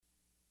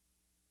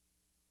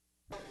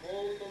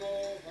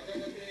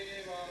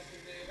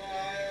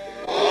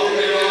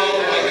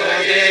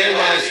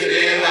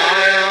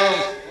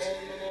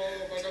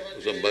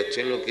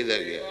बच्चे लोग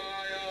किधर गया?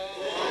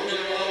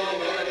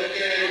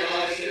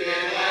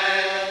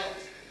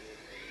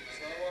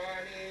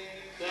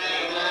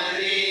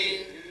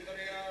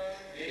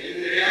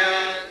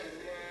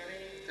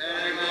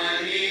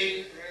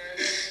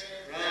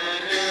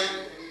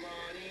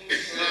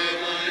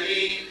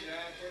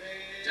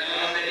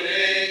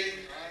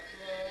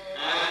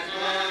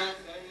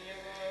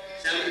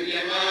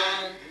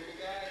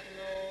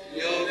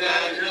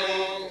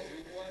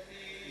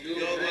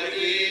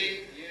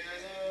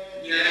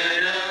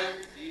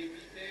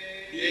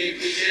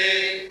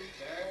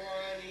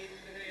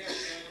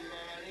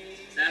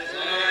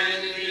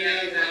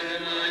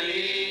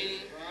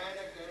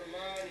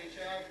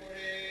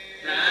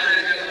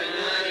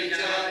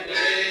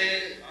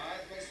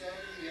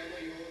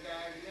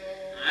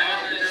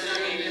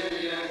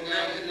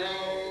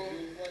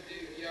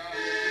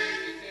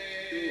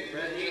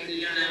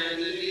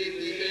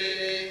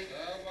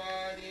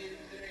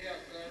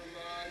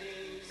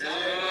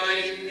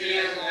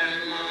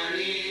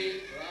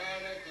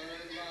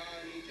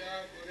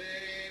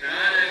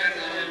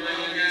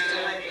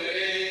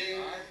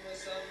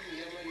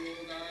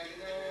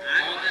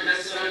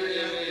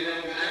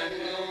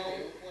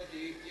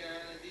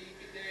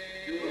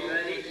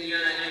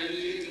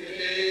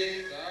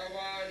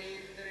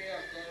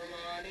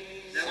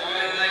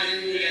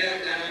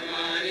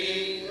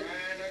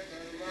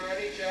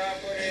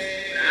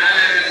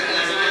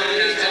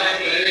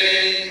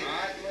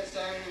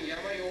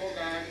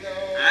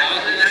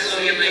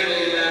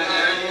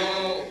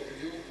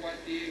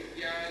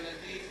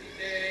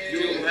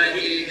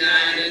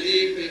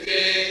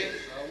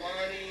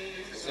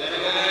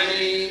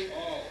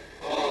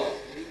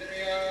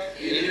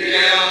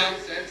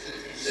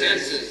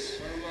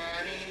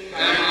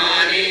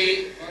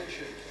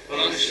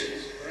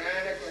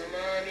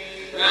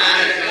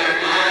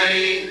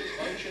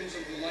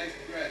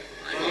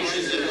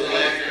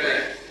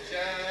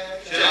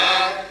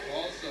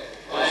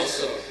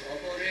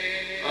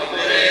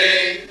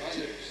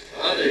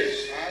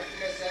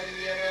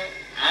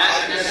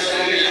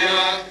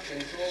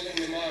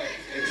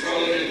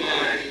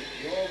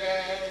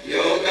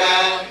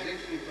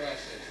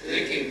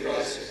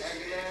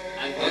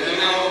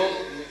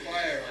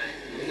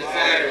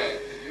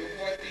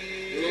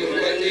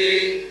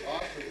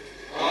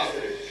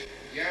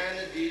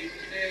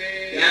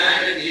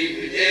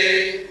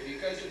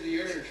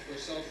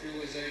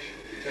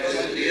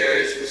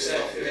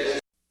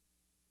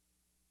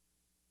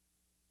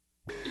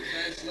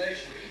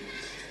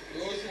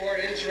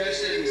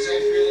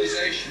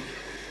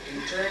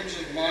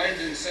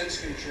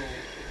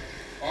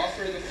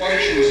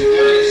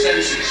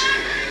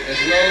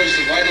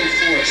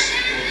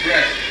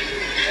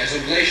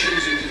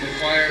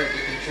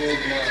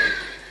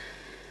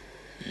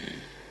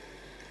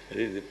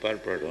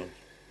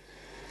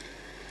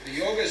 The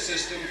yoga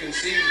system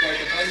conceived by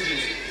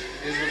Patanjali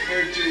is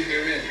referred to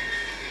herein.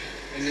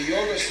 In the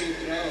Yoga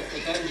Sutra of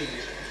Patanjali,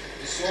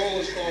 the soul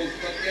is called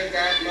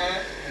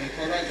Pratyagatma and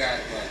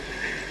Paragatma.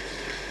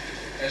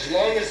 As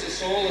long as the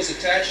soul is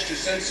attached to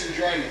sense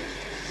enjoyment,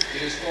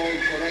 it is called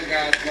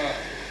Paragatma.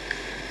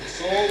 The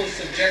soul is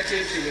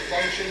subjected to the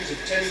functions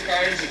of 10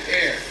 kinds of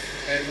air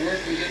at work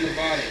within the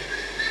body,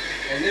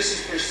 and this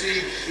is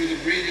perceived through the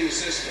breathing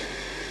system.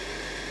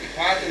 The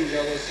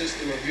Patanjali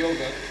system of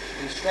yoga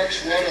instructs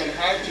one on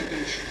how to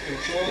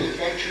control the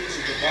functions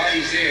of the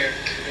body's air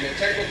in a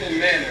technical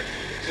manner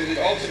so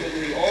that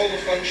ultimately all the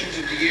functions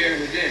of the air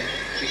within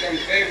become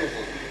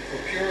favorable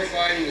for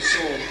purifying the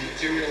soul of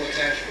material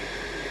attachment.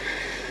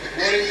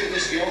 According to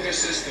this yoga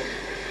system,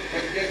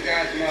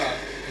 Pratyagatma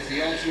is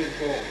the ultimate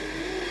goal.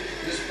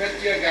 This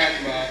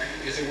Pratyagatma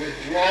is a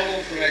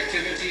withdrawal from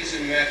activities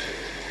and matter.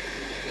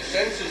 The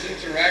senses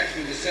interact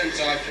with the sense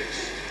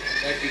objects,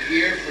 like the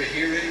ear for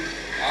hearing,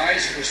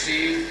 eyes for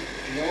seeing,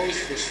 nose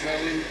for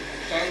smelling,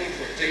 tongue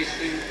for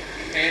tasting,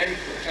 hand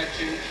for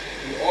touching,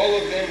 and all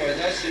of them are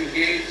thus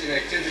engaged in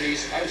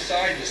activities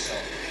outside the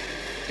self.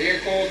 They are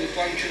called the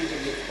functions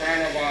of the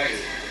prāṇa-vayu.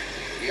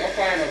 The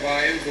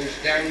apāna-vayu goes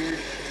downward,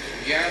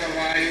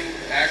 jñāna-vayu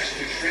acts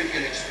to shrink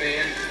and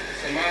expand,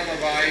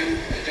 samadha-vayu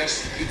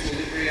adjusts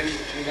equilibrium,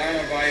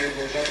 udana-vayu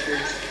goes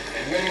upwards,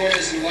 and when one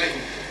is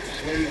enlightened,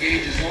 one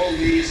engages all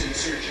these in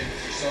searching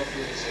for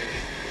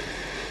self-realization.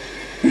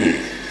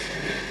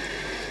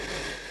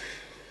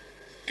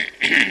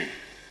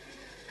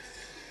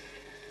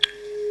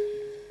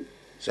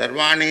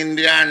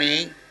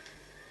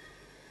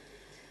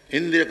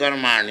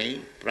 sarvāṇīndriya-karmāṇi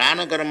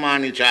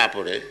prāṇa-karmāṇi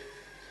cāpare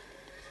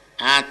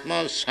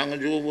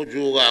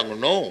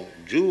ātma-saṁyama-yogāgnau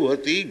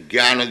juhvati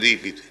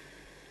jñāna-dīpite.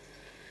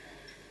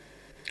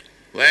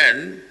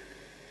 When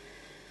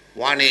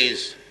one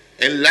is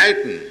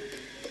enlightened,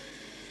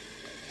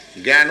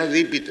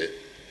 jñāna-dīpite,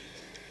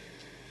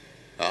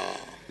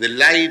 the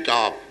light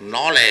of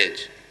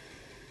knowledge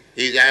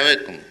is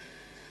awakened,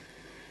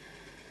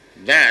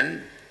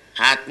 then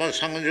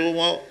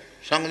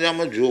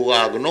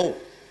ātma-saṁyama-yogāgnau,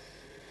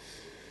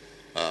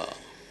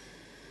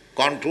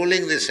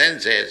 controlling the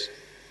senses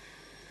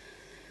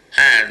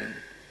and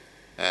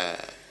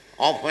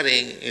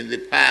offering in the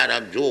fire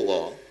of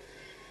yoga.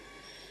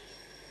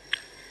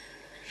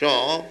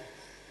 So,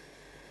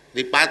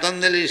 the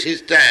Patanjali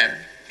system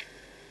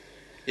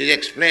is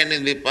explained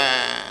in the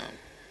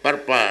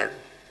purport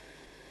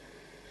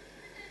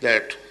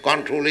that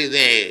controlling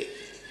the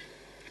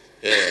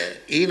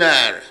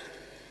inner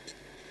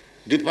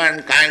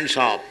different kinds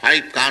of,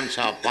 5 kinds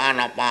of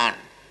prāṇa-karmāṇi,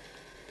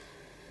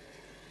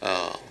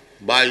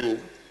 vayu.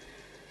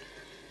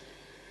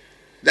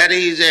 That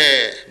is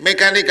a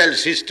mechanical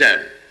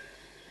system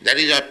that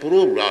is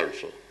approved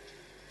also,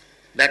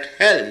 that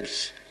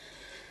helps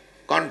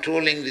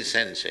controlling the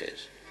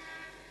senses.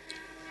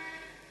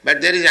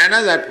 But there is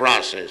another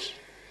process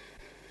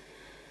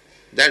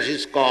that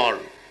is called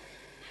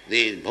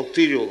the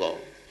Bhakti Yoga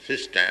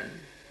system,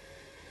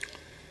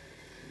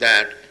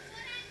 that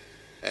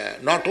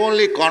not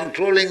only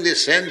controlling the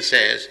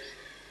senses,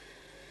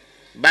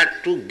 but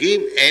to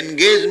give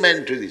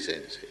engagement to the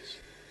senses.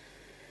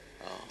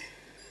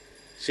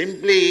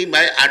 Simply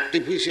by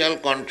artificial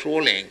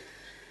controlling,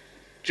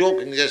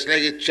 choking, just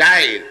like a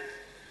child.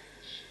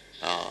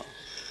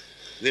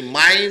 The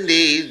mind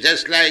is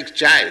just like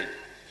child.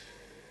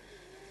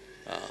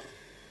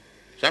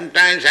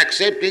 Sometimes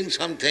accepting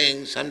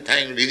something,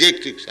 sometimes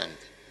rejecting something.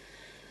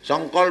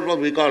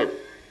 Sankalpa vikalpa,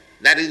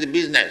 that is the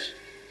business.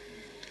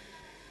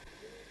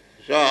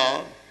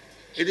 So,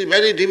 it is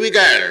very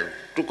difficult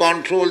to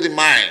control the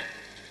mind.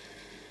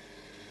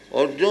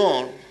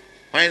 Arjuna,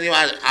 when he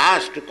was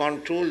asked to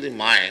control the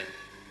mind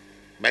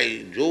by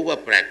yoga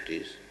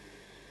practice,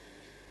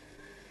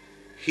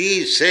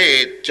 he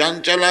said,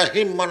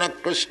 Chanchalahim mana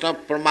Krishna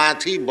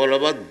pramathi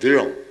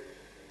balavadhiram.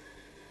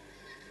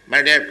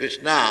 My dear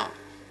Krishna,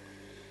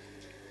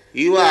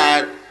 you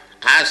are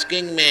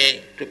asking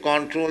me to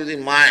control the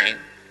mind,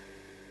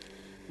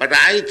 but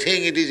I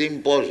think it is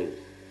impossible.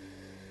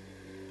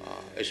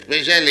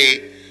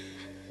 Especially,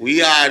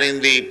 we are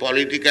in the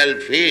political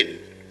field,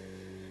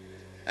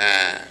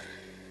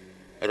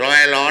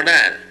 royal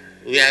order.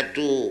 We have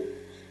to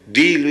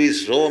deal with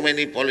so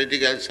many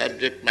political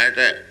subject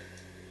matter.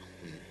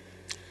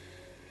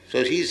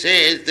 So he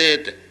says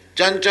that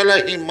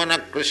Chanchalahim mana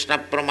Krishna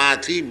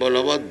pramathi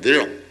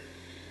balavadhiram.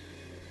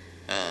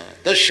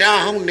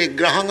 Tasyaham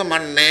nigraham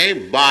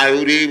manne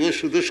vayureva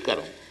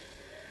suduskaram.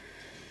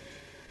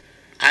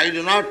 I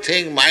do not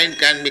think mind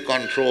can be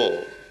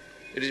controlled.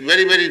 It is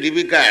very, very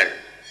difficult.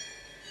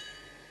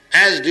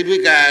 As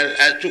difficult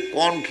as to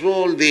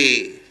control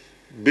the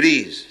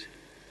breeze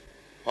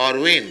or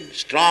wind,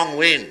 strong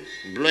wind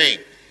blowing.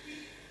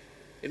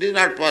 It is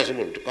not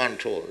possible to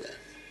control that.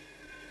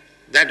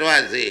 That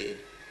was the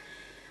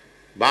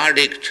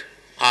verdict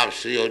of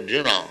Sri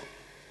Arjuna.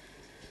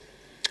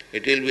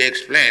 It will be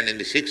explained in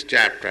the 6th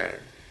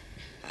chapter.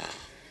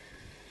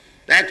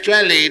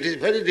 Actually, it is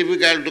very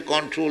difficult to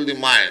control the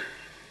mind.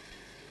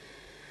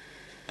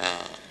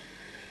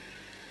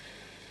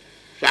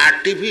 So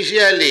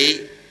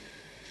artificially,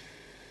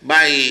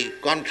 by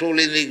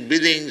controlling the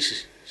breathing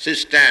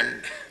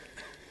system,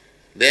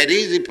 there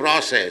is a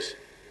process,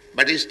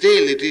 but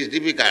still it is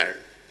difficult.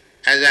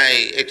 As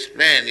I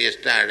explained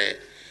yesterday,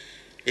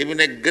 even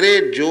a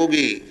great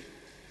yogi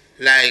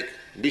like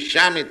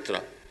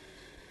Vishwamitra,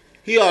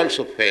 he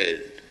also failed.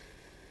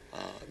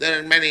 There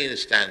are many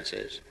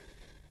instances.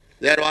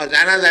 There was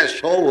another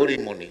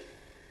Saubhari Muni.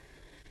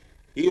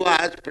 He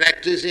was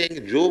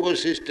practicing yoga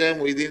system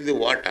within the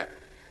water.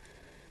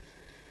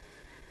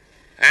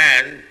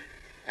 And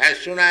as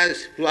soon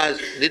as he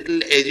was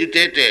little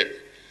agitated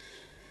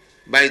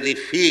by the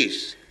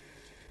fish,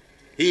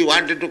 he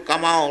wanted to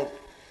come out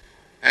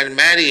and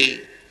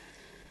marry,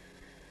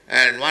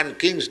 and one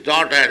king's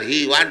daughter,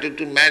 he wanted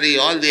to marry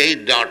all the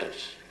 8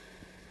 daughters.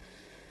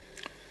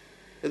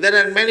 So there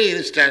are many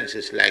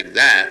instances like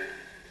that.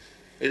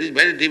 It is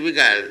very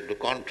difficult to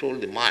control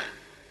the mind.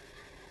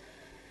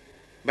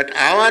 But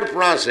our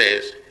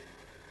process,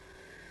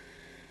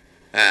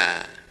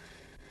 as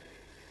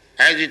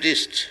it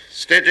is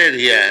stated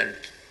here,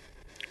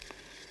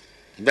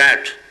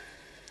 that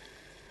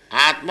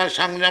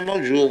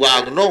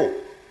ātma-saṁyama-yogāgnau,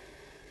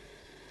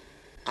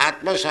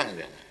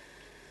 ātma-saṁyama,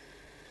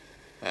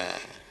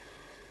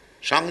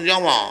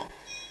 saṁyama,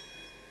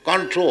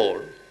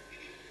 control.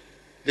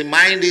 The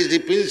mind is the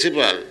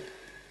principal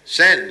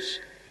sense.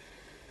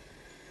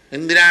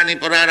 Indriyani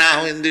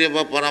pararaho indriya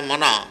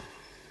paramana.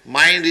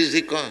 Mind is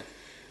the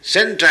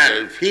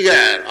central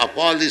figure of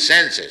all the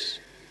senses.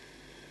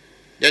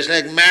 Just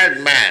like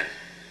madman.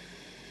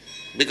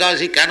 Because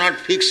he cannot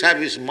fix up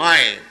his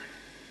mind,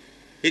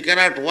 he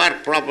cannot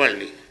work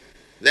properly.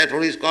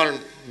 Therefore he is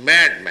called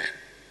madman.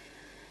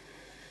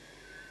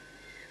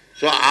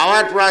 So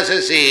our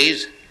process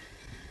is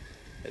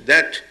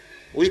that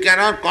we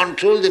cannot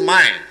control the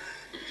mind.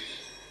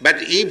 But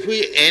if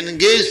we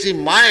engage the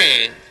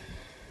mind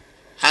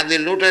on the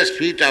lotus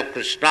feet of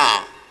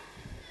Krishna,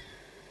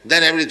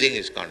 then everything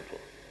is controlled.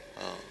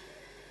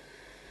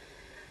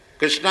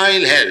 Krishna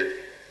will help.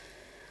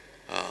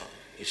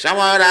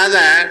 Somehow or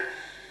other,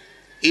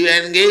 you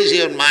engage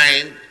your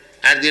mind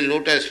at the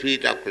lotus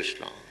feet of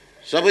Krishna.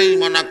 Sabai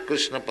mana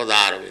Krishna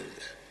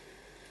padaravinda.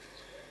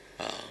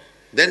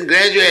 then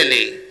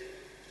gradually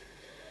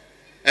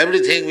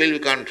everything will be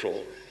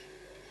controlled.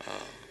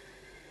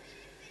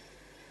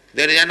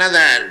 There is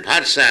another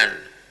version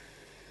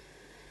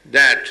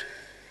that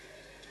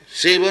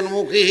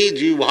Sevanmukhi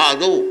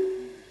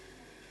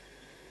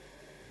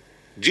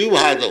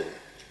jivhado,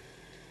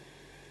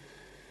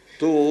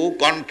 to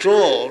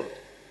control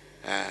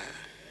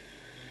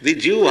the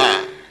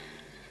jivha.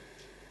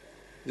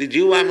 The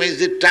jivha means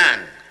the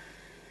tongue.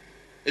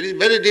 It is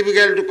very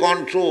difficult to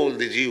control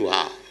the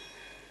jivha.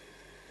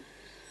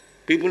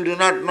 People do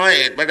not know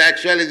it, but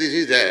actually this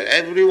is there.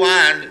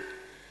 Everyone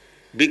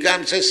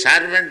becomes a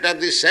servant of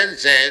the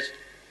senses,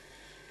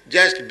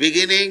 just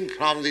beginning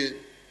from the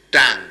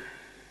tongue.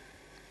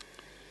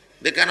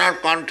 They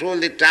cannot control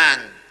the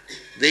tongue.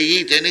 They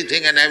eat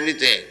anything and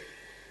everything.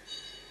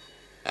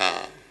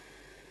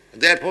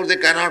 Therefore they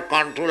cannot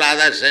control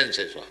other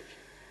senses also.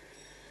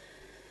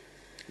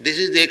 This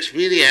is the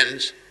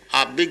experience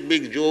of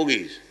big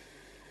yogis.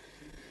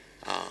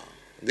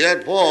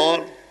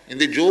 Therefore, in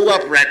the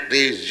yoga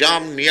practice,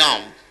 jam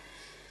niyam,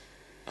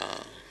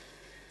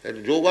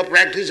 yoga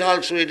practice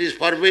also it is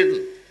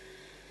forbidden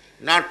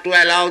not to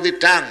allow the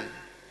tongue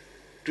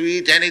to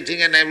eat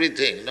anything and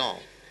everything. No,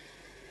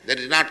 that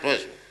is not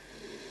possible.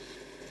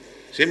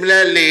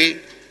 Similarly,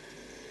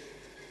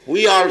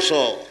 we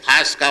also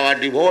ask our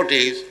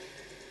devotees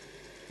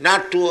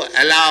not to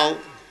allow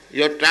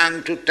your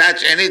tongue to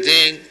touch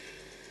anything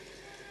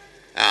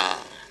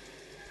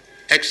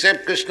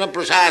except Krishna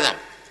prasadam.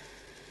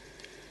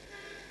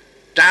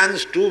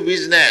 Tongue's true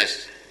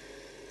business,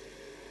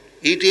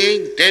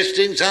 eating,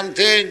 tasting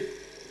something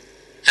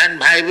and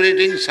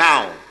vibrating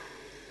sound.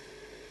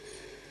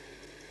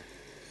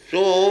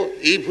 So,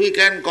 if we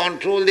can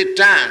control the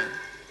tongue,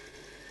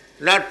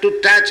 not to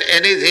touch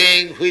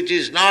anything which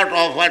is not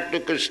offered to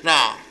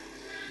Krishna,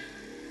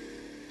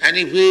 and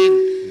if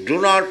we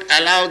do not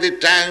allow the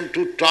tongue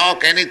to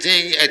talk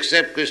anything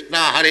except Krishna,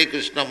 Hare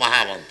Krishna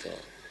Mahamantra,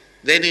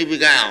 then you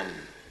become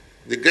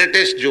the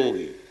greatest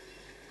yogi.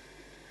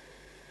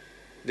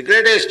 The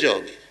greatest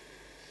yogi.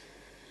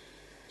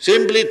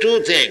 Simply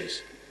two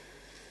things.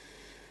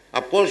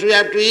 Of course we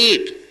have to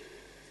eat.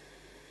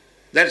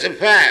 That's a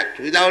fact.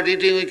 Without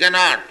eating we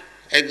cannot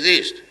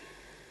exist.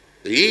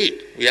 We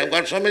eat. We have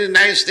got so many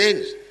nice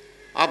things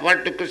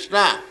offered to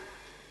Krishna.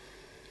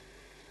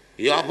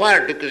 You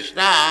offer to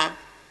Krishna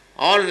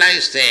all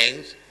nice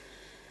things.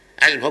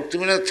 As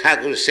Bhaktivedanta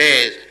Thakur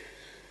says,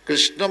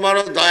 Krishna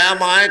baro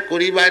dayamay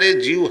koribare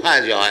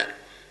jivha jay,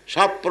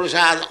 sab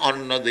prasad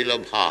anna dilo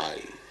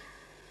bhai.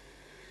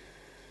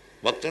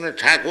 Bhaktivedanta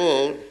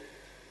Thakur,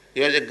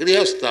 he was a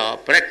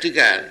grihastha,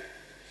 practical.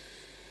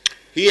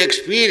 He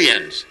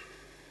experienced.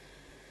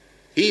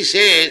 He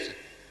says,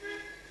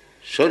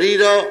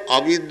 Sharira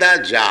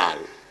avidya jal.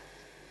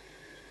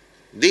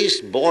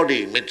 This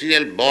body,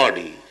 material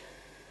body,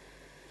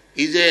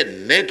 is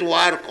a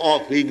network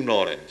of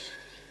ignorance.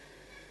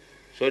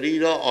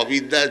 Sharira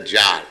avidya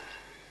jal.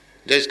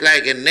 Just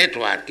like a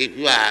network, if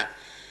you are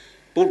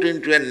put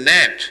into a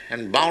net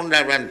and bound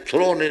up and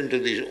thrown into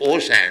this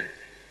ocean,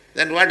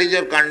 then what is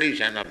your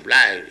condition of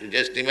life? You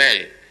just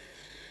imagine.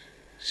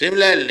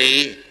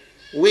 Similarly,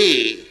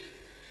 we,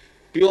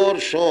 pure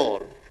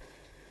soul,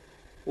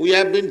 we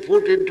have been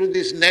put into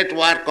this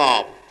network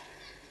of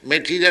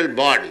material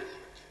body,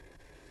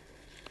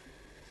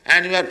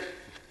 and we are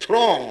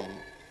thrown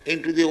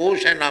into the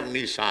ocean of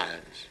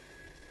nescience.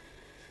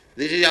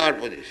 This is our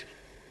position.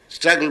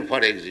 Struggle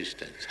for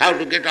existence. How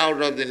to get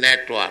out of the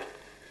network.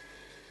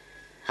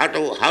 How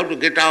to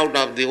get out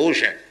of the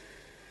ocean.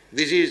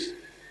 This is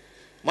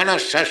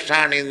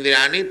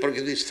sarvāṇīndriya-karmāṇi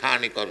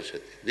prakriti-sthāni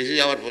karasati. This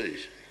is our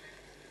position.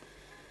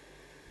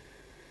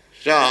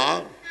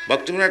 So,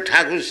 Bhaktivedanta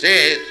Thakur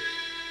says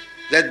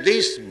that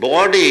this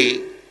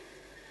body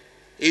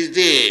is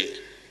the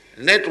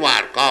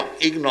network of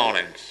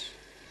ignorance,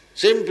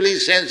 simply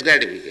sense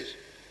gratification.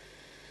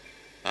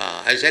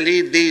 I shall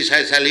eat this,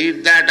 I shall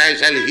eat that, I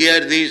shall hear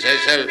this, I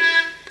shall...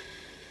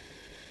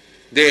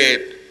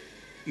 The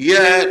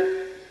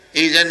ear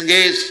is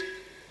engaged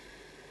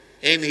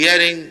in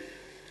hearing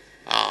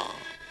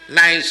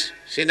nice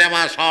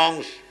cinema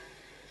songs,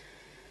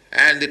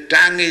 and the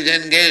tongue is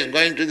engaged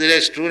going to the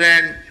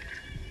restaurant,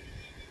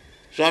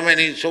 so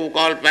many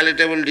so-called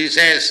palatable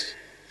dishes.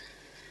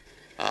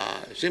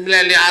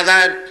 Similarly,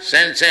 other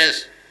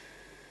senses,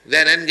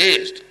 they are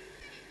engaged.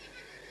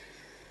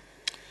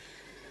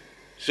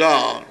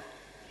 So,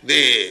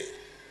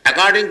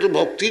 according to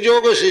Bhakti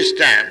Yoga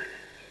system,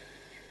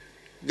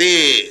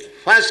 the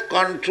first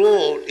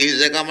control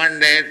is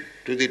recommended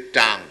to the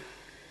tongue.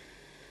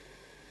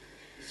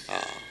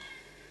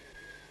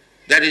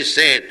 That is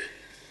said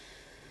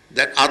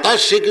that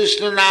atasya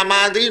Krishna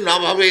namadi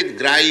nabhavet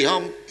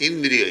graham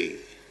indriyai.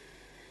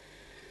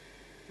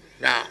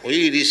 Now,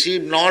 we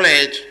receive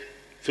knowledge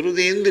through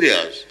the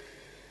indriyas,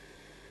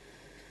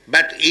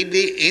 but if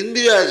the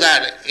indriyas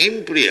are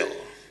impure,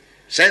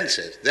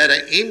 senses, they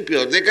are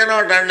impure, they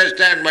cannot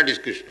understand what is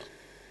Krishna.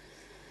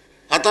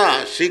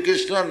 Ata Sri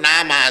Krishna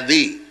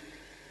namadi,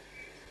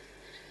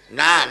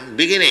 nam,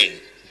 beginning.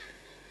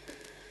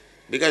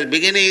 Because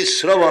beginning is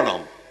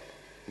Sravanam.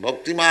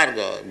 Bhakti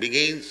Marga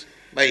begins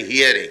by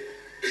hearing.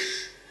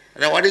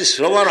 Now what is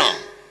Sravanam?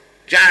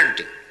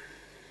 Chanting.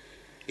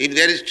 If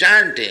there is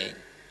chanting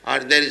or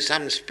there is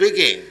some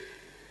speaking,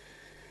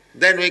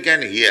 then we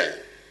can hear.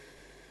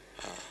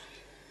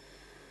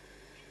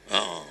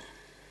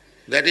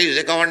 That is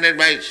recommended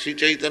by Sri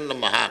Chaitanya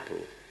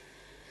Mahaprabhu.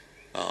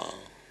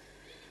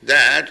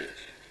 That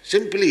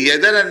simply hear.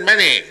 There are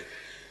many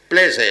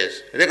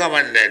places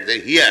recommended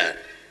they hear.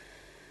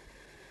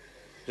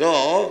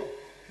 So,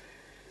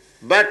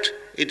 but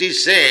it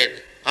is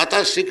said,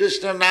 Ata Sri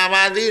Krishna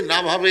Namadi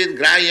na bhavet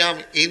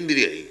grāhyam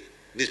indriyai.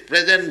 These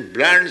present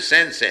blunt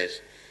senses,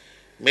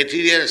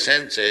 material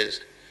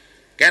senses,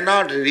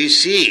 cannot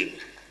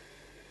receive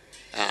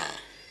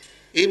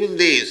even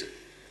this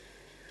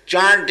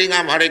chanting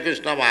of Hare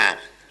Krishna Maha.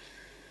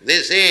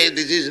 They say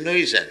this is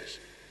nuisance.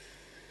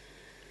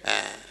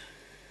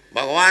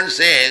 Bhagavan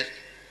says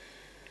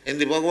in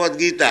the Bhagavad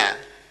Gita,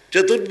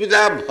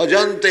 Chaturvida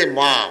bhajante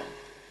mam.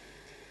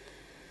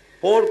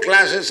 4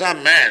 classes of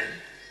men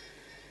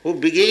who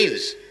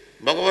begins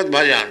Bhagavad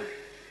Bhajan.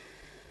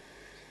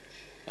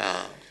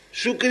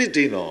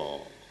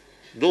 Sukritino,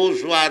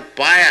 those who are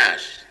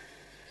pious.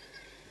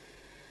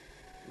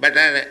 But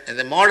in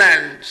the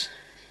modern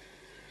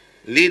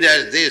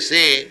leaders, they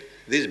say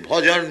this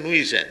bhajan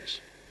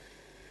nuisance.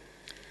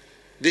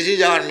 This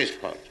is our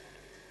misfortune.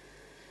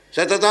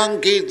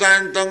 Satatang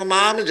kirtantang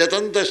mam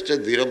jatantascha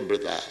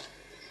dhirabrata.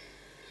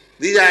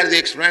 These are the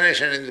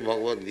explanation in the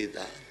Bhagavad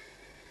Gita.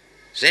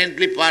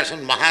 Saintly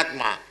person,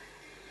 Mahatma,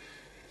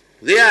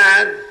 they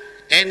are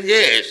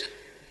engaged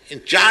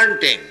in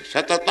chanting,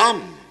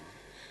 satatam,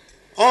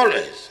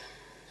 always.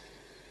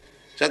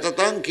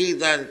 Satatam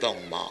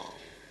kirtantam ma,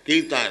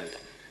 kirtantam,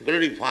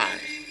 glorifying.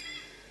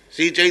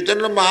 Sri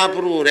Chaitanya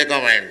Mahaprabhu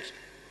recommends,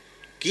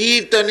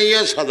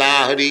 kirtaniya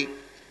sadahari,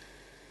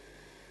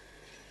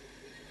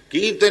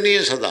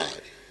 kirtaniya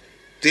sadahari,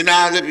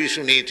 tinadapi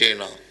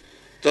sunitena,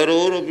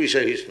 tarorapi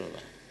sahisnuna,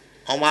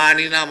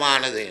 amanina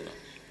manadena.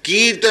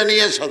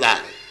 Kirtaniya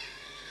sadhari.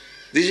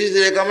 This is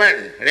the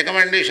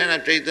recommendation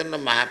of Chaitanya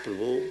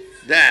Mahaprabhu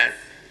that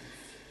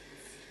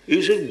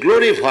you should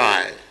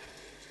glorify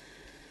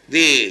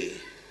the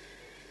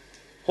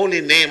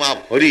holy name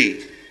of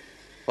Hari.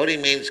 Hari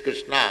means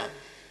Krishna.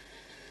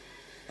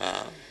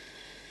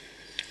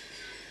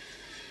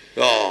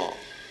 So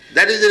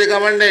that is the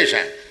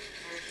recommendation.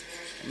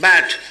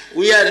 But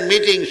we are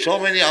meeting so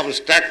many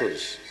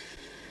obstacles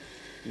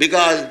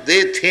because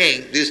they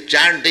think this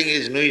chanting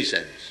is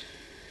nuisance.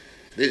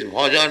 This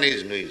bhajan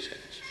is nuisance.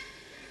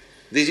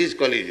 This is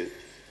Kali Yuga.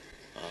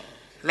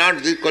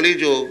 Not this Kali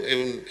Yuga,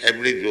 even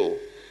every Yuga.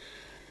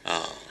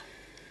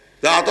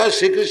 The author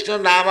Sri Krishna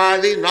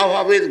Namadi na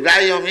bhavet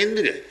grāhyam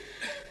indriya.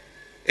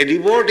 A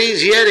devotee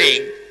is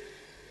hearing,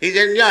 he is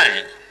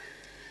enjoying.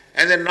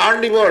 And the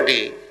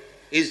non-devotee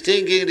is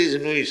thinking it is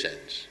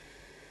nuisance.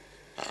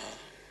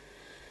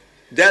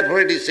 Therefore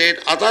it is said,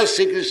 Ata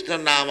Sri Krishna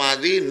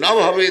Namadi na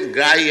bhavet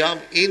grāhyam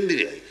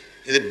indriya.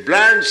 In the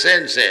blunt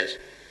senses,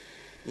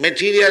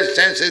 material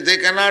senses, they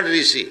cannot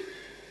receive.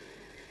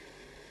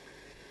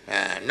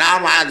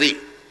 Namadi.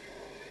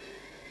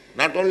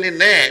 Not only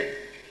name,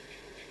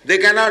 they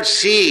cannot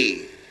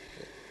see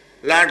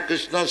Lord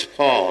Krishna's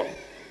form.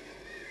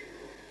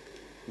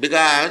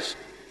 Because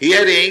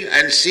hearing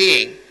and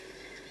seeing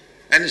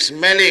and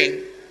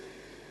smelling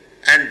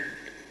and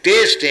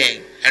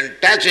tasting and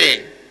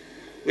touching,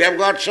 we have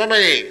got so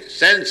many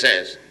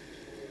senses.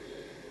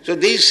 So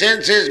these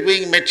senses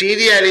being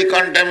materially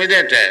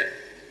contaminated,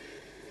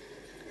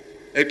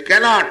 it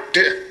cannot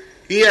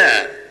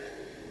hear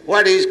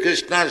what is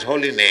Krishna's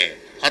holy name.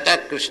 Ata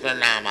Krishna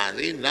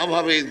Namadi na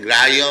bhavet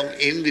grāhyam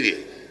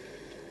indriya.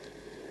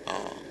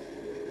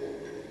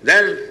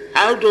 Then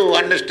how to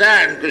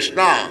understand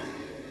Krishna?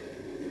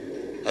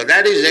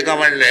 That is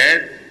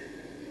recommended.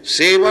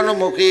 Sevana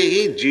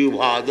mukhi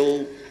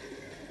juhvati.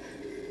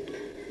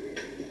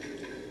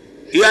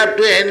 You have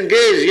to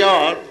engage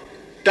your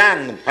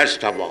tongue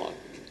first of all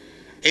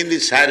in the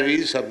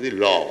service of the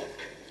Lord.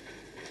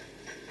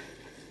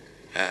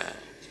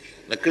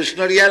 The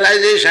Krishna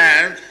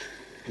realization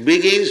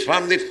begins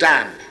from the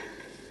tongue.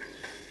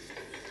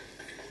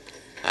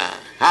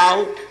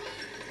 How?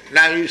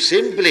 Now you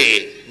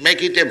simply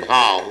make it a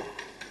vow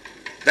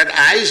that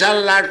I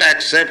shall not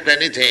accept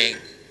anything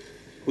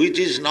which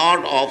is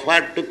not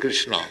offered to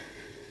Krishna.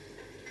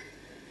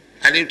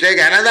 And you take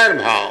another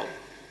vow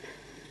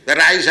that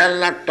I shall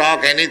not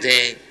talk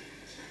anything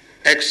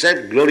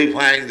except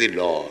glorifying the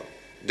Lord.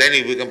 Then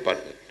you become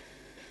perfect.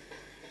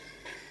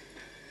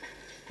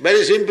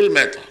 Very simple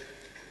method.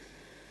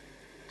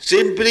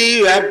 Simply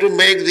you have to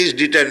make this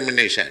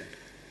determination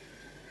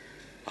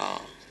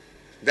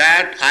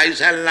that I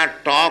shall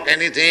not talk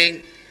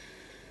anything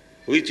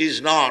which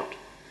is not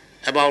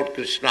about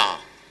Krishna,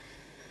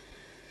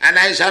 and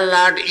I shall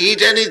not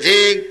eat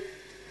anything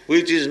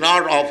which is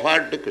not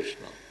offered to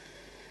Krishna.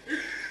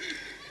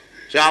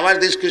 So our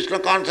this Krishna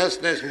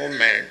consciousness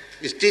movement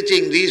is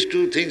teaching these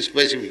two things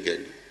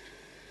specifically.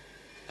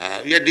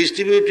 We are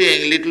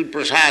distributing little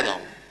prasadam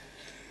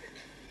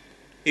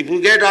If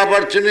we get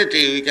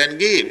opportunity, we can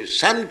give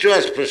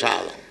sumptuous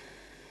prasadam.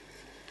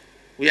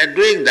 We are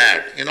doing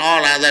that in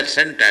all other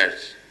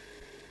centers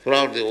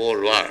throughout the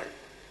whole world.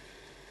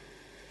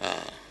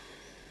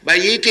 By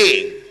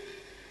eating,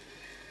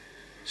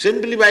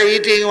 simply by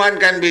eating one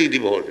can be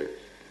devoted.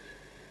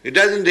 It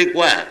doesn't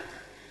require.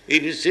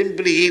 If he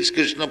simply eats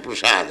Krishna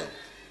prasadam,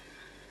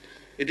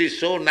 it is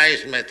so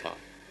nice method.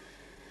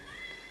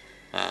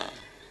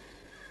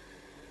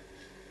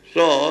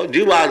 So,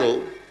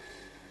 jivadu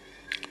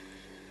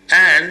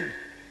and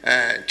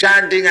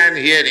chanting and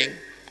hearing,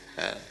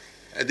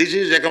 this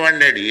is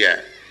recommended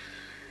here.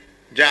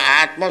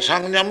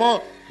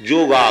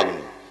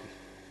 Ātma-saṁyama-yogāgnau.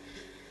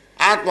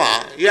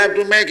 Atma, you have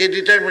to make a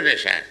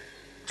determination.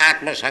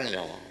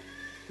 Ātma-saṁyama.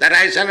 That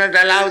I shall not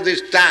allow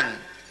this tongue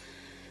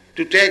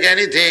to take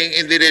anything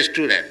in the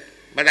restaurant,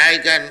 but I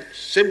can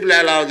simply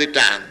allow the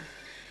tongue.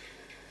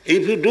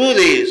 If you do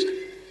this,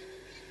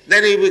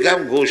 then you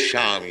become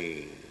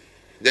Goswami.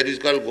 That is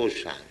called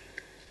Goswami.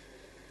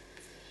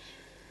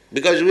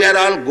 Because we are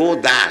all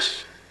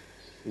Godas.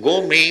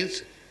 Go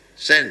means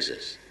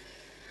senses.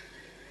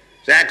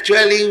 So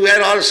actually we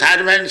are all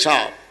servants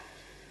of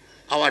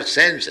our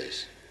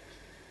senses.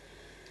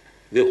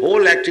 The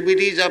whole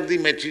activities of the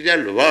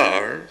material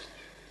world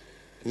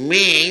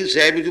means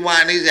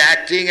everyone is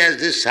acting as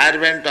the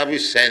servant of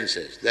his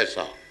senses, that's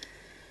all.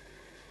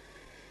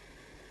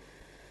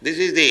 This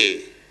is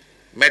the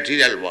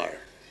material world.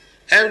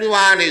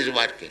 Everyone is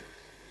working.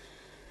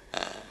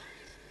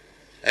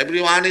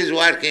 Everyone is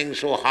working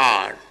so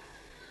hard.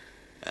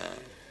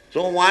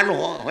 So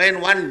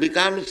when one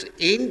becomes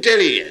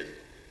intelligent,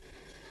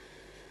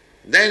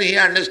 then he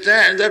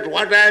understands that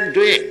what I am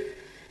doing,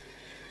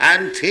 I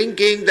am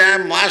thinking that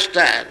I am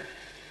master,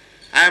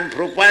 I am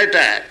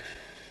proprietor,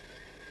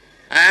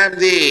 I am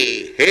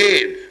the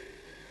head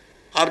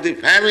of the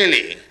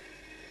family,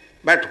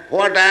 but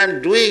what I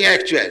am doing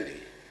actually,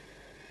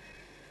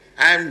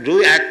 I am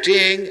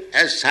acting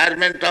as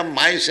servant of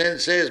my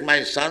senses,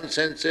 my son's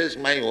senses,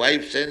 my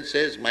wife's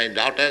senses, my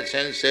daughter's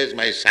senses,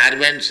 my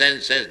servant's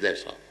senses,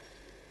 that's all.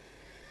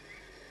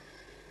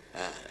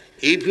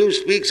 If you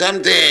speak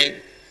something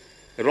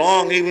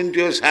wrong even to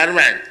your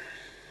servant,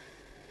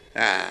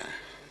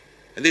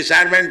 the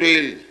servant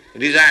will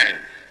resign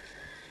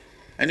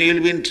and you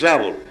will be in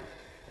trouble.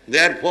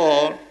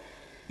 Therefore,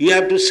 you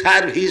have to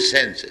serve his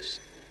senses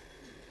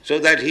so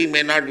that he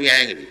may not be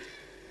angry.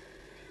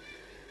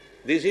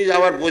 This is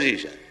our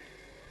position.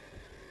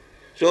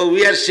 So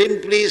we are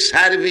simply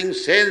serving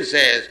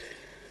senses,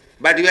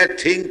 but we are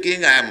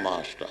thinking I am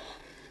master.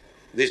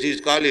 This is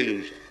called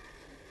illusion.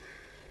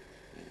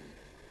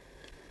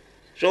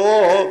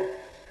 So,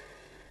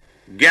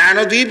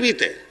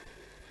 jñāna-dīpite,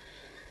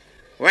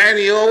 when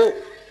you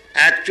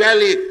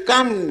actually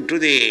come to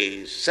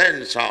the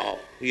sense of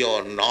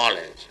your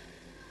knowledge,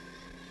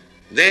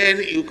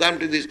 then you come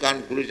to this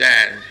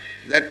conclusion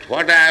that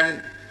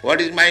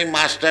what is my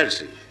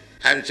mastership?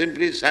 I am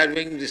simply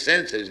serving the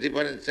senses,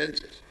 different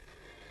senses.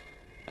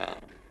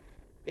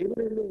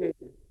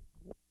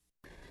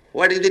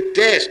 What is the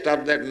taste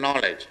of that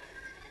knowledge?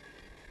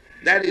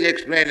 That is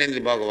explained in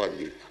the Bhagavad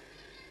Gita.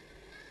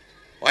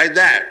 Why is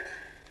that?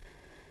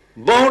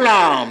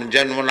 Bahunam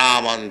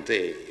janmanam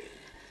ante.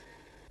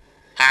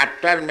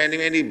 After many,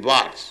 many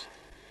births,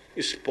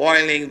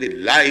 spoiling the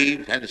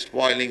life and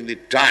spoiling the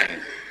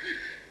time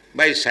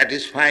by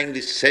satisfying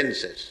the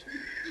senses.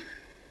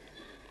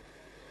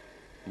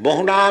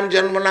 Bahunam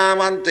janmanam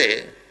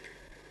ante.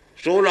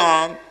 So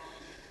long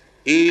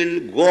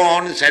you'll go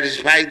on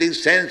satisfying the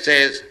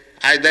senses,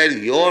 either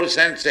your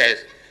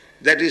senses,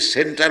 that is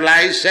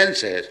centralized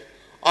senses,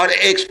 or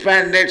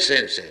expanded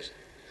senses.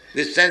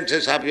 The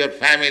senses of your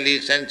family,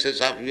 senses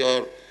of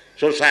your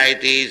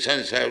society,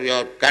 senses of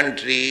your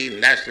country,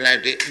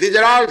 nationality. These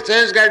are all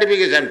sense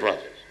gratification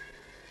process.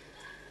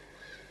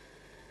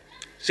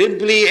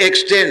 Simply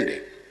extending.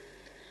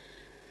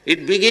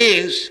 It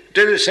begins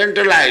to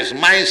centralize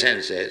my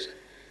senses,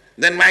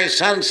 then my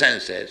son's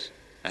senses,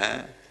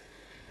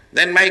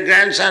 then my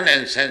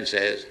grandson's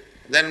senses,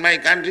 then my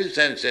country's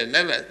senses.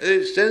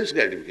 It's sense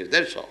gratification,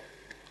 that's all.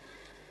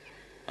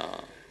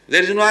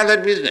 There is no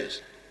other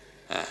business.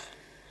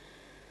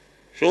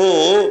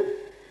 So,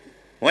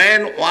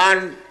 when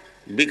one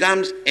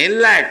becomes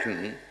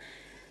enlightened,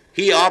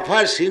 he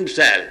offers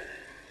himself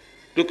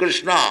to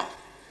Krishna.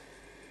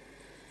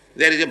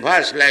 There is a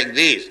verse like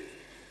this,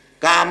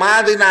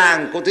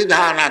 Kāmadināṁ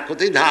kutidhāna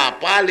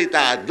kutidhā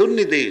pālita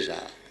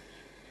dunnidesa.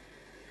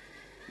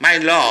 My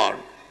Lord,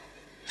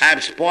 I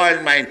have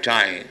spoiled my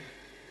time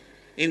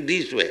in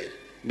this way,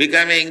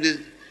 becoming this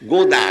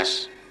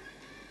Godas,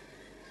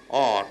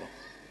 or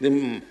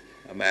the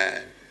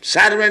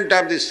servant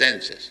of the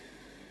senses.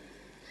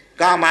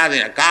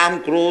 Kāmadina,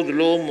 Kām, Krodh,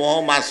 Lobh,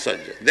 Moha,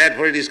 Matsarya.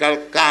 Therefore it is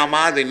called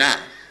Kāmadina.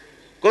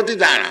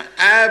 Kotidana,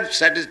 I have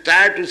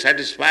tried to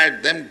satisfy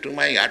them to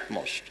my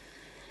utmost.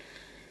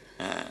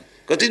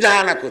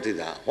 Kotidana,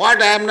 Kotida.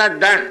 What I have not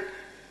done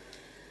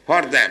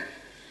for them,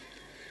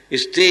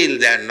 still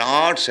they are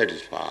not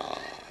satisfied.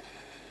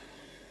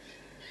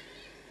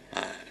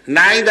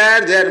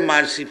 Neither they are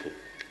merciful.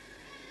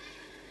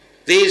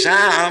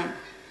 Tesam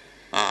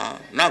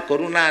na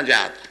karuna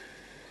jata,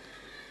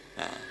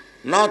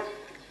 not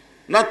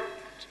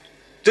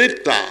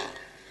tripta.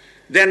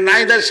 They are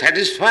neither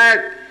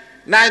satisfied,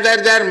 neither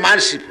they are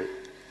merciful.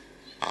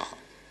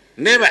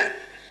 Never.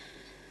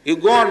 You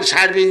go on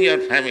serving your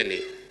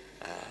family.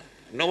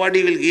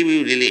 Nobody will give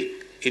you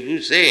relief. If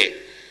you say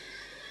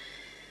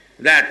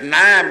that I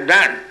have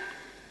done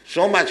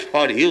so much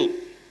for you,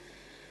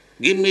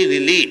 give me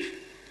relief.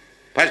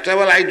 First of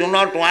all, I do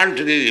not want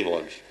relief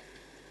also.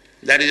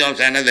 That is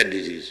also another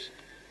disease.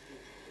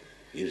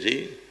 You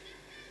see?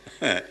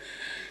 You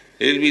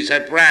will be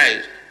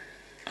surprised.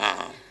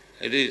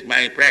 It is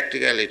my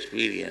practical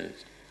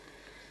experience.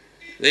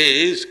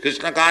 This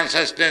Krishna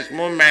consciousness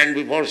movement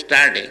before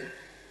starting,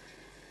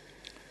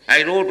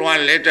 I wrote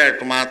one letter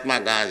to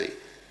Mahatma Gandhi.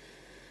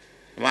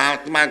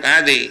 Mahatma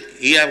Gandhi,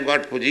 you have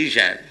got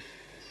position.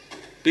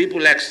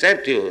 People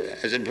accept you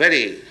as a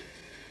very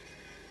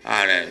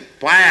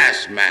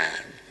pious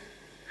man.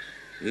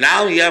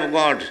 Now you have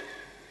got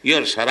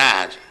your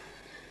Swaraj,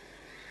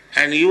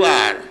 and you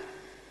are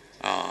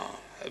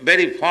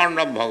very fond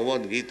of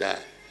Bhagavad Gita.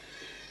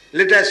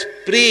 Let us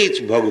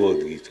preach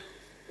Bhagavad Gita.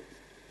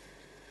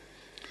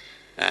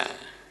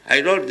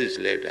 I wrote this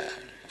letter.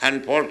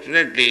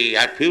 Unfortunately,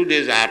 a few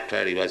days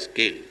after he was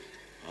killed.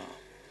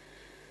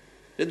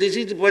 So this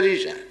is the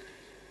position.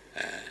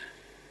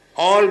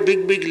 All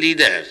big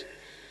leaders,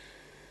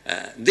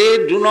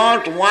 they do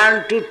not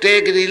want to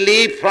take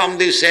relief from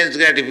the sense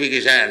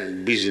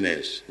gratification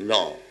business.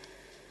 No.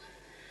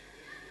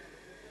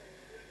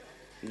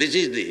 This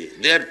is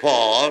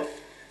therefore,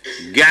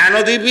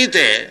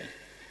 jñāna-dīpite,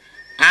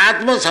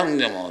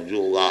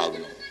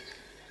 ātma-saṁyama-yogāgnau.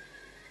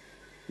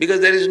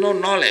 Because there is no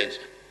knowledge.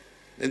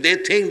 They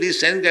think this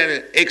sense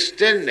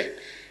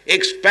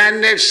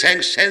expanded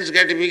sense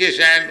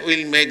gratification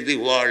will make the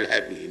world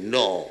happy.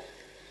 No.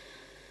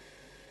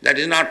 That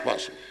is not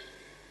possible.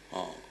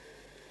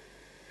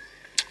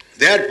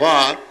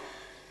 Therefore,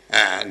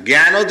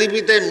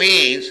 jñāna-dīpite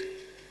means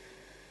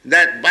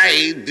that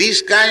by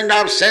this kind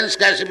of sense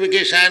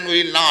classification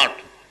will not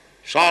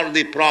solve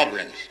the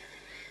problems.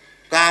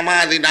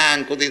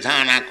 Kāmadināṁ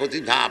kutithāna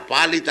kutitha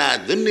palita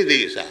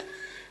dunnidesa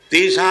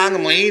tesāṁ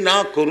mayi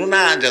na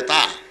karuna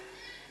jata.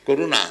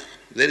 Karuna,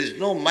 there is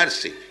no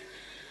mercy.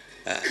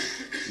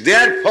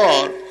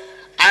 Therefore,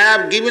 I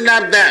have given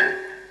up them.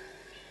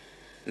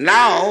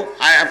 Now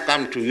I have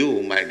come to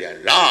you, my dear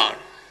Lord.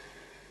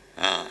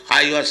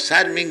 I was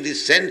serving the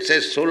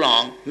senses so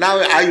long, now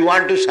I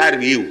want to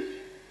serve you.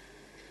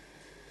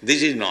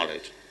 This is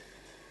knowledge.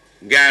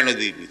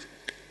 Jñāna-dīpite.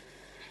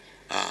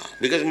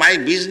 Because my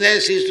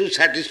business is to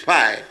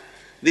satisfy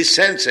the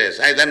senses,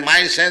 either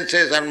my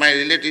senses or my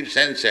relative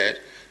senses,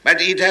 but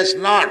it has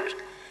not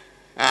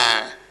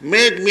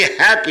made me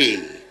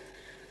happy.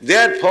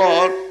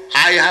 Therefore,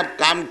 I have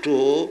come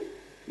to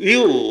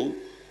you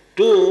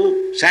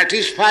to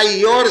satisfy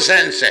your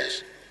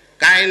senses.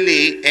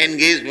 Kindly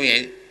engage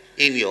me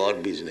in your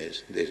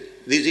business. This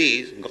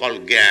is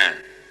called Gyan.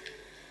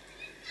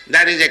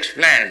 That is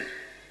explained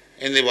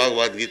in the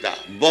Bhagavad Gita.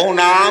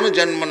 Bahunam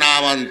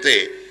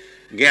janmanamante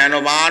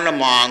jnanavan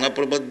māṅa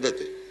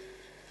prapaddate.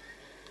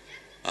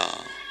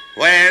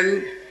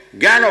 When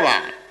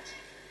jnanavan,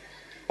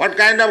 what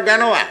kind of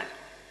jnanavan?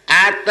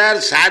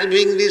 After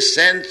serving the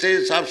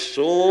senses of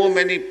so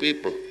many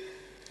people,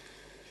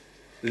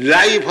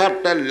 life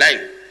after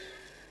life,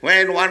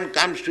 when one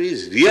comes to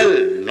his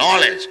real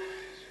knowledge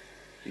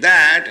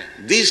that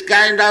this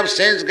kind of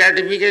sense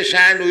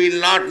gratification will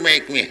not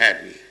make me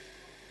happy,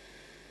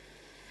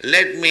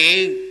 let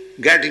me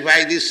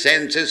gratify the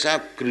senses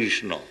of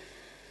Krishna.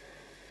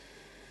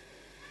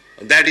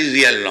 That is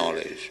real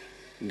knowledge,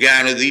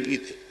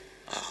 jñāna-dīpite.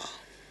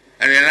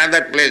 And in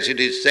another place it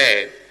is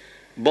said,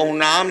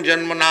 Bahunam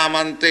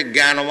janmanamante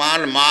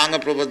jnanavan māṅa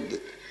prapaddate.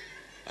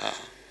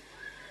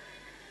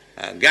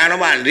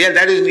 Jnanavan,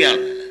 that is real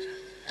knowledge.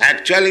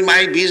 Actually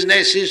my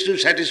business is to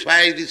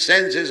satisfy the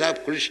senses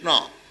of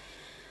Krishna.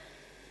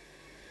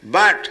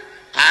 But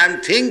I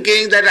am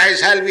thinking that I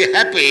shall be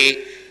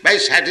happy by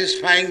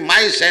satisfying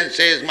my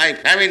senses, my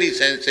family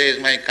senses,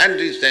 my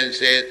country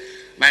senses,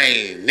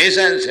 my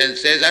nation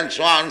senses, and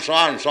so on, so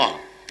on, so on.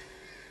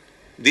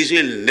 This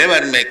will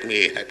never make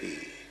me happy.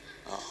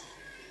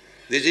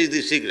 This is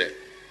the secret.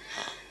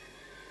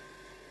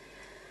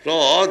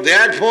 So,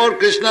 therefore,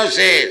 Krishna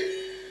says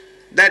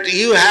that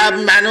you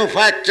have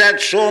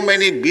manufactured so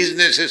many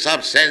businesses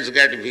of sense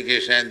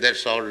gratification,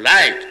 that's all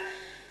right.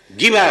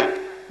 Give up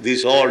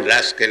this old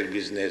rascal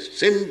business.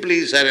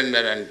 Simply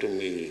surrender unto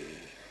me.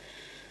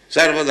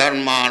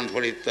 Sarva-dharmān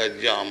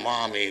parityajya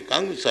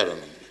māmekam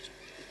saranam.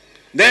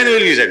 Then you will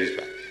be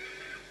satisfied.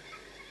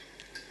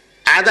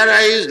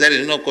 Otherwise, there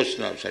is no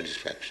question of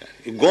satisfaction.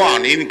 You go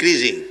on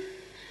increasing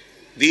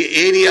the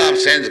area of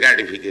sense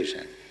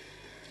gratification.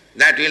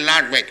 That will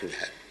not make you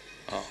happy.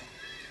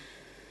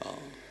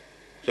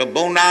 So,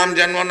 Bahunam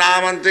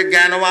janmanamante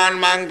jnanavan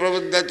māṅa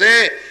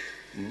prapaddate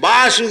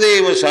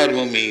Vasudeva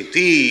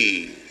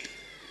sarvamiti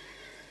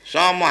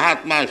sa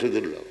Mahatma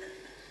Sudurlabha.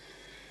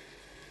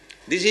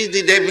 This is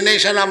the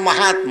definition of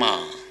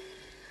Mahatma.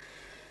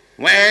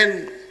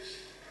 when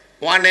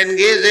one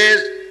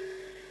engages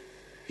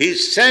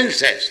his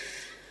senses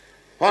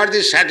for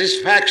the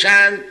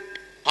satisfaction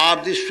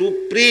of the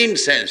supreme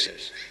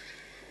senses.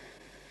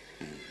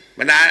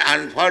 But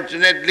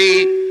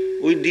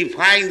unfortunately, we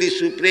define the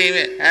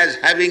supreme as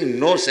having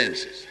no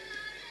senses.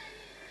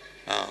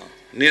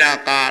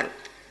 Nirakar,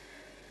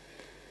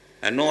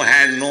 no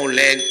hand, no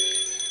leg,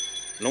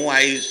 no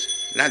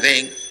eyes,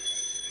 nothing,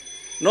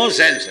 no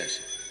senses.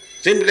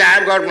 Simply I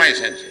have got my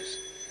senses.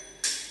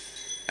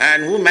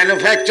 And who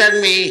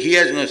manufactured me, he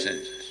has no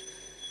senses.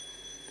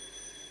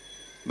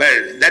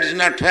 But that is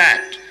not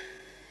fact.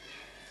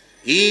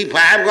 If I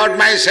have got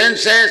my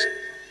senses,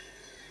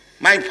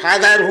 my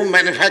father who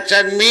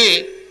manufactured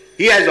me,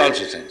 he has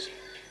also senses.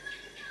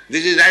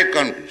 This is right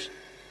conclusion.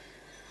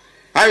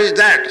 How is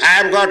that?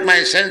 I have got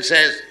my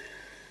senses,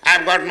 I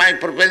have got my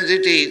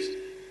propensities,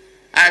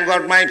 I have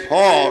got my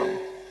form,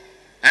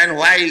 and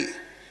why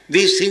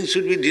these things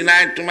should be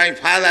denied to my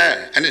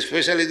father, and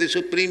especially the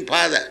Supreme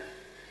Father?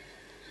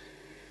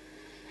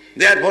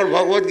 Therefore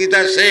Bhagavad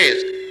Gita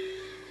says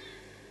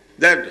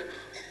that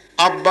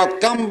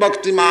abbhaktam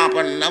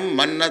bhaktimāpannam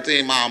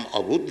mannate mam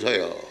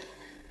abuddhaya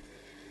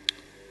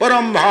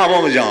param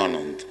bhavam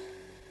janant.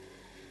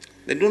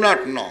 They do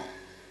not know.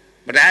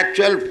 But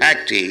actual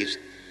fact is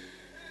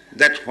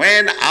that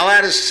when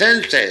our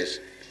senses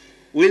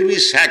will be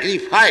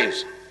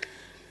sacrificed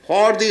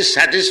for the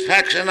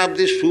satisfaction of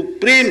the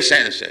supreme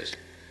senses,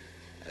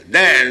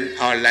 then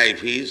our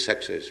life is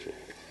successful.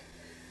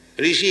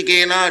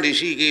 Rishikena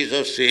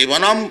rishikesa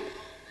sevanam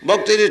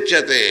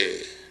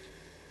bhaktiruchyate.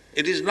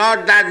 It is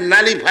not that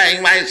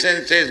nullifying my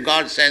senses,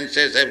 God's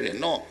senses, everything.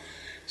 No.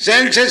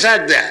 Senses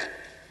are there.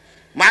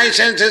 My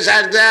senses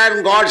are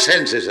there, God's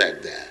senses are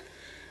there.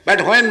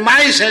 But when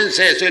my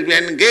senses will be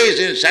engaged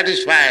in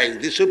satisfying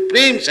the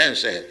supreme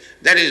senses,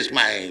 that is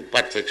my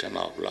perfection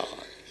of life.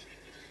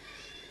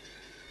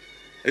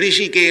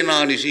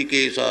 Rishikena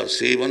rishikesa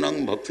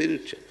sevanam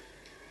bhaktiruchyate.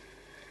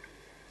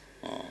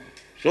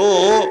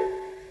 So,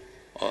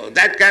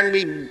 that can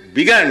be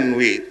begun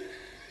with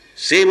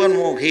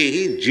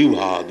sevanmukhi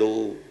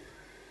juhvati.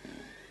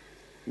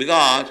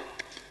 Because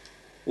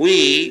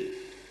we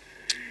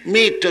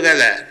meet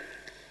together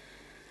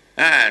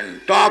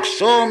and talk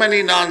so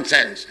many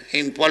nonsense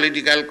in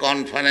political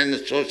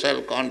conference,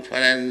 social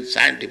conference,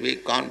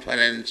 scientific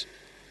conference,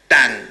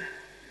 tongue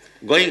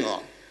going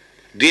on.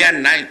 Day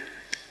and night,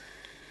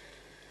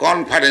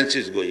 conference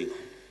is going on.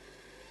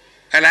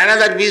 And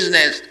another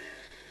business,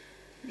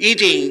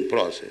 eating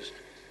process,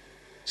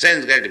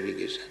 sense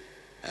gratification.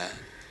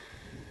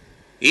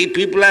 If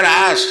people are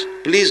asked,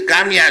 please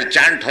come here,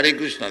 chant Hare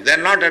Krishna, they are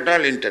not at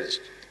all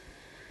interested.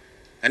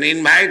 And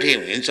invite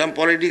him in some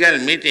political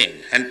meeting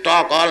and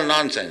talk all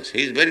nonsense.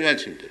 He is very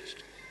much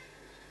interested.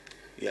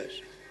 Yes.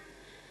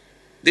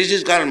 This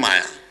is called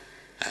Maya.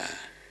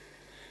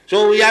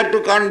 So we have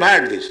to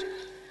convert this.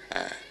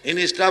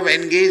 Instead of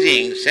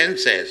engaging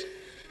senses,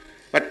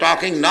 but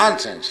talking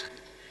nonsense.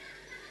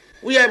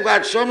 We have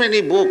got so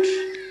many books,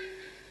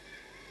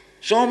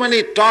 so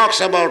many talks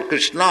about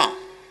Krishna.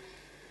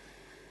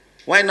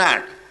 Why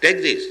not? Take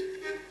this.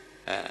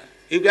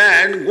 You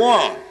can go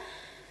on.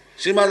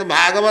 Srimad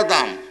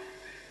Bhagavatam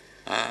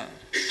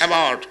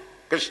about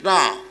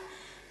Krishna,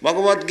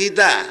 Bhagavad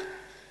Gita,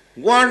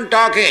 go on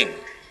talking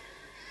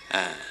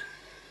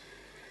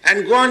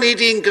and go on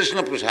eating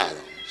Krishna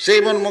prasadam.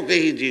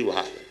 Sevanmukhi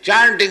jivhādu,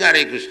 chanting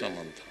Hare Krishna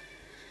mantra.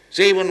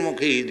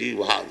 Sevanmukhi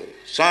jivhādu,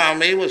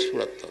 sameva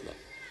spurattada.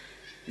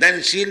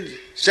 Then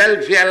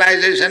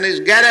self-realization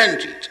is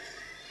guaranteed.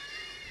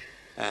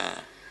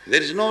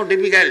 There is no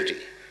difficulty.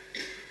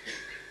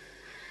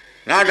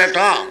 Not at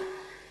all.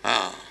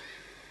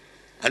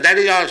 And that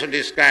is also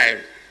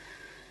described.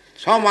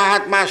 Some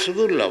Mahatma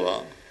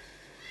Sudurlava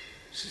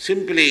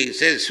simply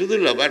says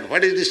Sudurlava, but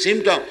what is the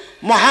symptom?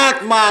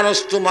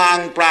 Mahatmanastu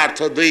mang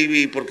prartha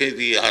daivi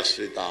prakriti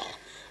asrita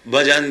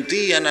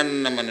bhajanti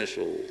ananna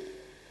manaso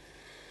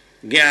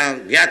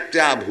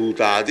gyatya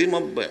bhutadi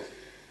mabhyam.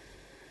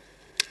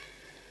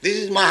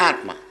 This is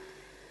Mahatma.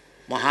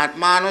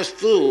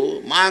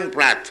 Mahatmanastu mang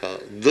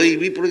prartha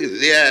daivi prakriti.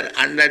 They are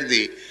under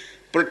the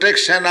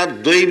protection of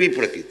daivi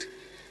prakriti.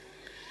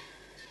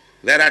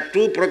 There are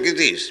two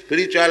prakritis,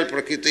 spiritual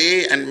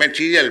prakriti and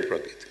material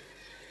prakriti.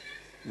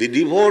 The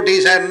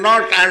devotees are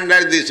not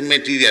under this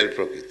material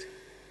prakriti.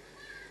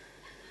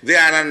 They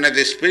are under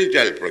the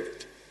spiritual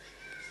prakriti.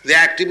 The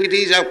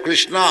activities of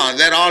Krishna,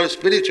 they are all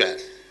spiritual.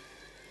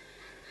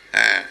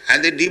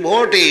 And the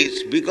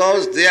devotees,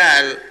 because they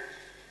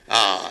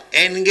are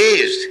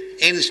engaged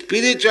in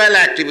spiritual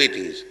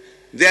activities,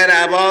 they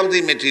are above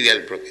the material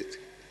prakriti.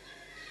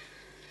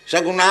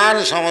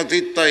 Sagunan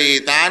samatitta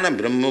etana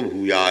brahma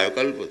bhuyaya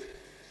kalpati.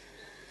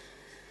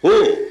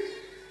 Who?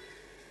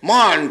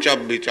 Mancha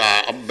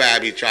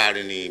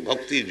abhyavicharini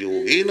bhakti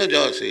yogena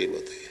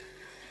jasevate.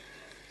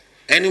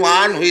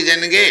 Anyone who is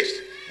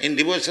engaged in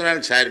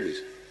devotional service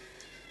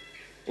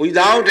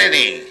without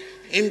any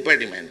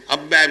impediment,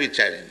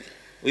 abhyavicharini,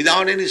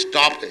 without any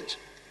stoppage,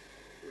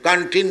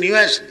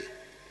 continuously.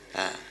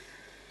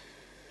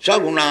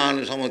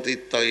 sagunan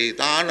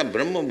samatittayitana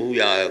brahma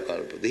bhujaya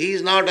kalpati. He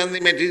is not on the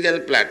material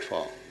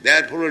platform.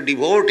 Therefore a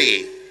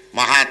devotee,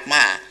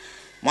 Mahatma,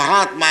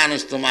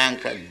 Mahatmanastamang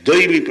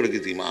daivi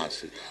prakriti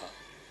masita.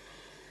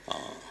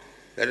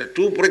 There are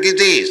two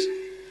prakritis.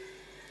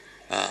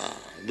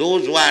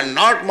 Those who are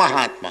not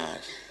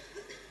Mahatmas,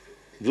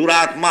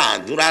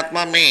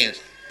 Duratma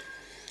means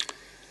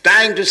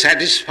trying to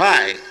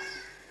satisfy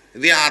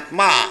the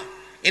Atma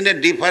in a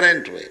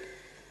different way,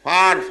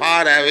 far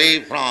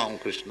away from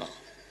Krishna.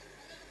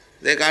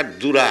 They call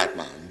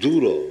Duratma,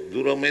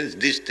 Duro means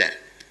distant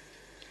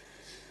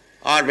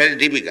or very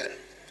difficult.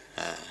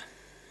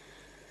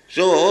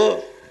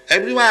 So,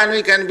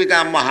 everyone can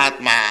become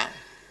Mahatma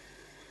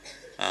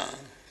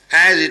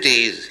as it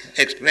is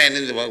explained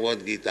in the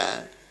Bhagavad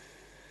Gita,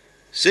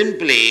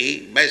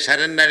 simply by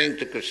surrendering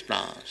to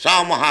Krishna.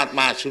 Sa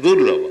Mahatma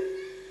Sudurlava.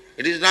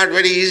 It is not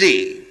very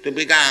easy to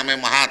become a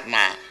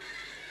Mahatma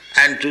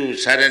and to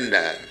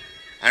surrender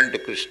unto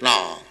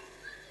Krishna.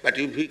 But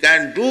if we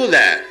can do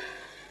that,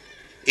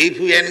 if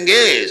we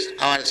engage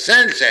our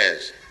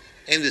senses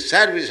in the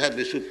service of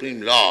the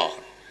Supreme Lord,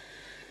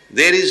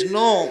 there is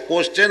no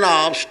question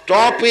of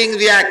stopping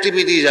the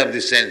activities of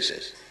the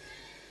senses.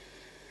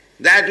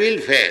 That will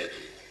fail.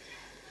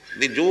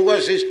 The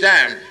yoga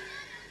system,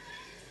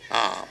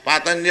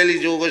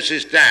 Patanjali yoga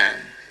system,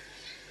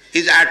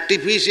 is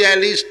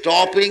artificially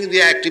stopping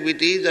the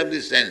activities of the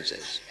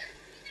senses.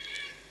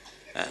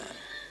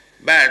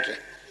 But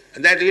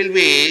that will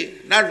be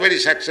not very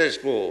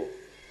successful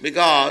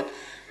because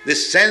the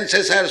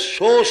senses are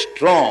so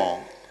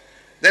strong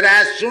that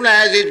as soon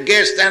as it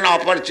gets an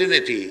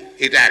opportunity,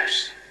 it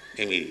acts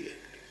immediately.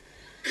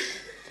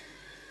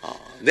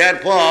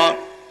 Therefore,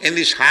 in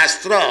the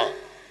Shastra,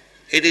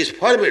 it is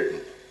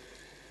forbidden.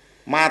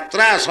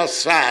 Matra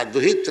sasra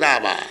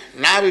duhitrava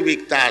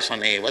navivikta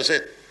sane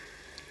vaset.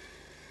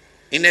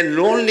 In a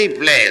lonely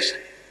place,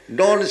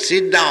 don't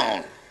sit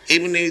down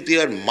even with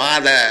your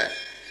mother,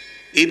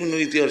 even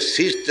with your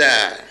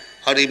sister,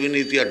 or even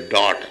with your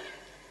daughter.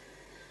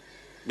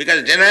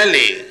 Because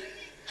generally,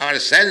 our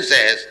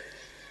senses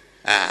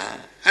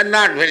are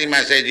not very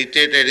much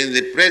agitated in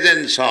the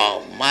presence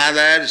of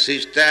mother,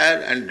 sister,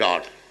 and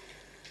daughter.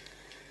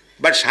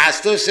 But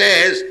Shastra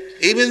says,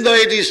 even though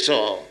it is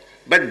so,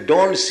 but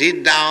don't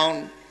sit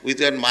down with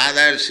your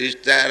mother,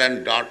 sister,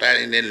 and daughter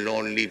in a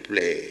lonely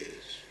place.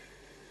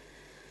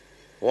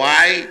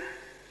 Why?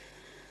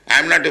 I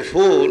am not a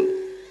fool,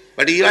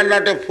 but you are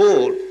not a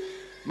fool.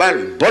 But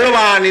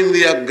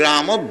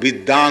sarvāṇīndriya-karmāṇi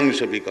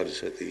viddhaṅsa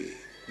vikarsati.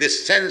 The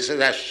senses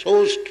are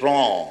so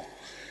strong.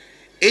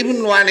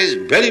 Even one is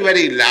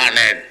very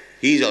learned,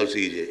 he is also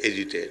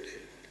agitated.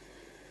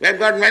 We have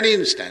got many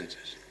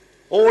instances.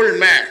 Old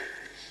man,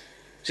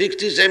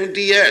 60,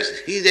 70 years,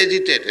 he is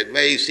agitated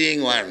by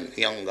seeing one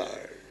young girl.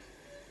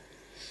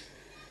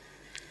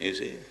 You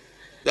see,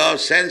 the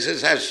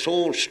senses are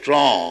so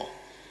strong.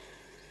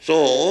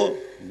 So,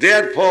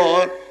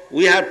 therefore,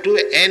 we have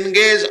to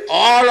engage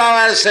all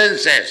our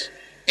senses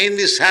in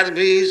the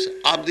service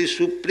of the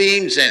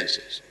supreme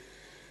senses.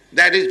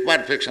 That is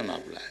perfection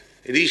of life.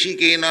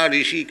 Rishikena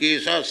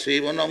rishikesa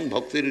sevanam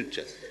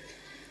bhaktiruchyate.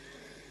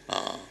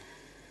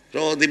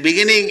 So the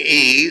beginning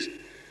is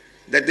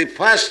that the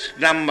first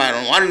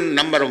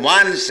number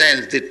one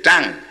sense, the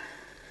tongue,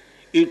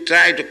 you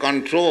try to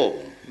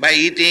control by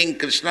eating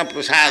Krishna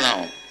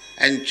prasadam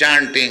and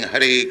chanting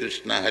Hare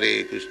Krishna,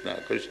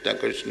 Krishna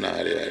Krishna,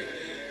 Hare Hare,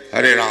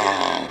 Hare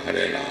Ram,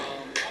 Hare Ram.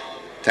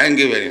 Thank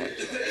you very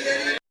much.